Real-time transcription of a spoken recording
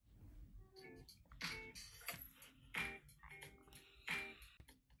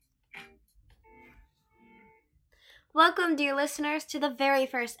Welcome, dear listeners, to the very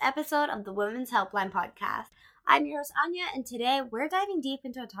first episode of the Women's Helpline podcast. I'm your host, Anya, and today we're diving deep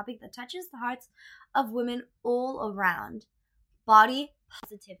into a topic that touches the hearts of women all around: body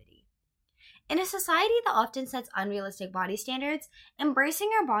positivity. In a society that often sets unrealistic body standards, embracing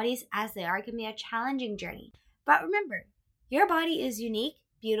our bodies as they are can be a challenging journey. But remember, your body is unique,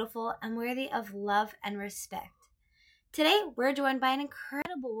 beautiful, and worthy of love and respect. Today, we're joined by an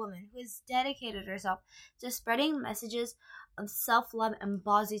incredible woman who has dedicated herself to spreading messages of self-love and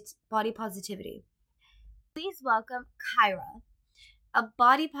body positivity. Please welcome Kyra, a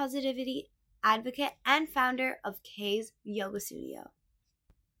body positivity advocate and founder of Kay's Yoga Studio.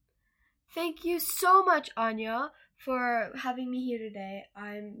 Thank you so much, Anya, for having me here today.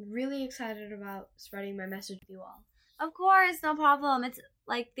 I'm really excited about spreading my message with you all. Of course, no problem.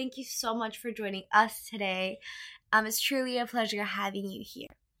 Thank you so much for joining us today. It's truly a pleasure having you here.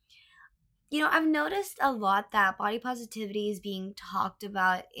 I've noticed a lot that body positivity is being talked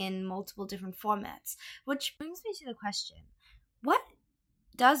about in multiple different formats, which brings me to the question, what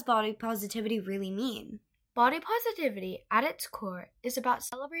does body positivity really mean? Body positivity, at its core, is about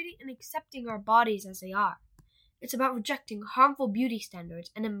celebrating and accepting our bodies as they are. It's about rejecting harmful beauty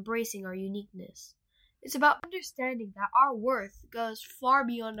standards and embracing our uniqueness. It's about understanding that our worth goes far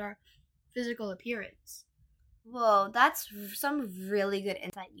beyond our physical appearance. Whoa, that's some really good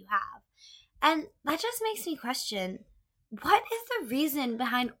insight you have. And that just makes me question, what is the reason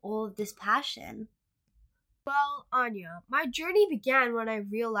behind all of this passion? Well, Anya, my journey began when I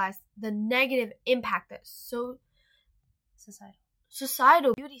realized the negative impact that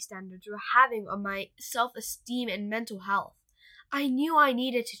societal beauty standards were having on my self-esteem and mental health. I knew I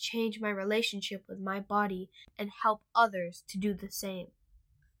needed to change my relationship with my body and help others to do the same.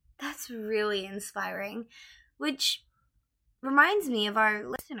 That's really inspiring, which reminds me of our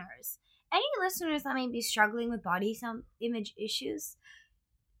listeners. Any listeners that may be struggling with body image issues,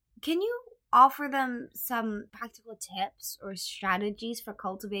 can you offer them some practical tips or strategies for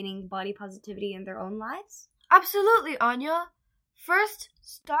cultivating body positivity in their own lives? Absolutely, Anya. First,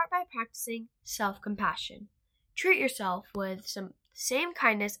 start by practicing self-compassion. Treat yourself with some same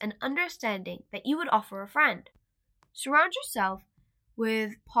kindness and understanding that you would offer a friend. Surround yourself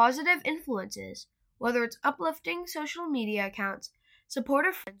with positive influences, whether it's uplifting social media accounts,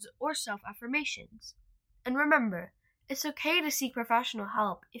 supportive friends, or self-affirmations. And remember, it's okay to seek professional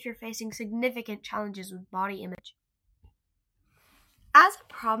help if you're facing significant challenges with body image. As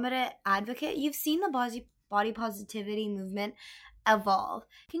a prominent advocate, you've seen the body positivity movement evolve.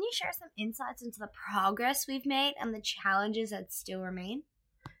 Can you share some insights into the progress we've made and the challenges that still remain?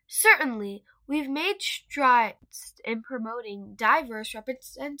 Certainly, we've made strides in promoting diverse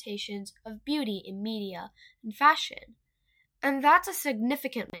representations of beauty in media and fashion, and that's a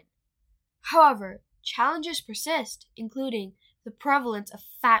significant win. However, challenges persist, including the prevalence of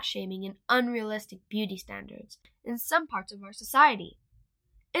fat shaming and unrealistic beauty standards in some parts of our society.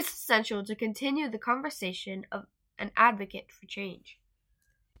 It's essential to continue the conversation of an advocate for change.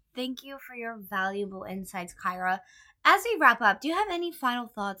 Thank you for your valuable insights, Kyra. As we wrap up, do you have any final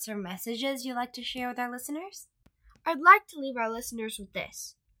thoughts or messages you'd like to share with our listeners? I'd like to leave our listeners with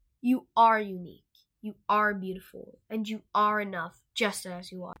this. You are unique, you are beautiful, and you are enough just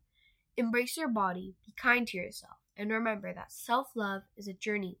as you are. Embrace your body, be kind to yourself, and remember that self-love is a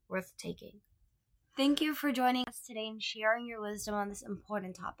journey worth taking. Thank you for joining us today and sharing your wisdom on this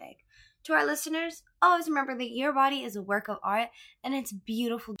important topic. To our listeners, always remember that your body is a work of art and it's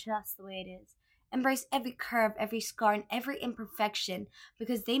beautiful just the way it is. Embrace every curve, every scar, and every imperfection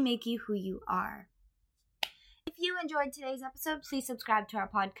because they make you who you are. If you enjoyed today's episode, please subscribe to our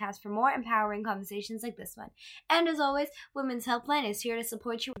podcast for more empowering conversations like this one. And as always, Women's Helpline is here to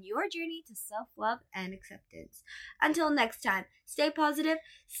support you on your journey to self-love and acceptance. Until next time, stay positive,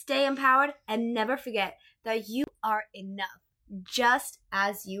 stay empowered, and never forget that you are enough, just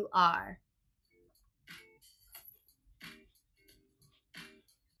as you are.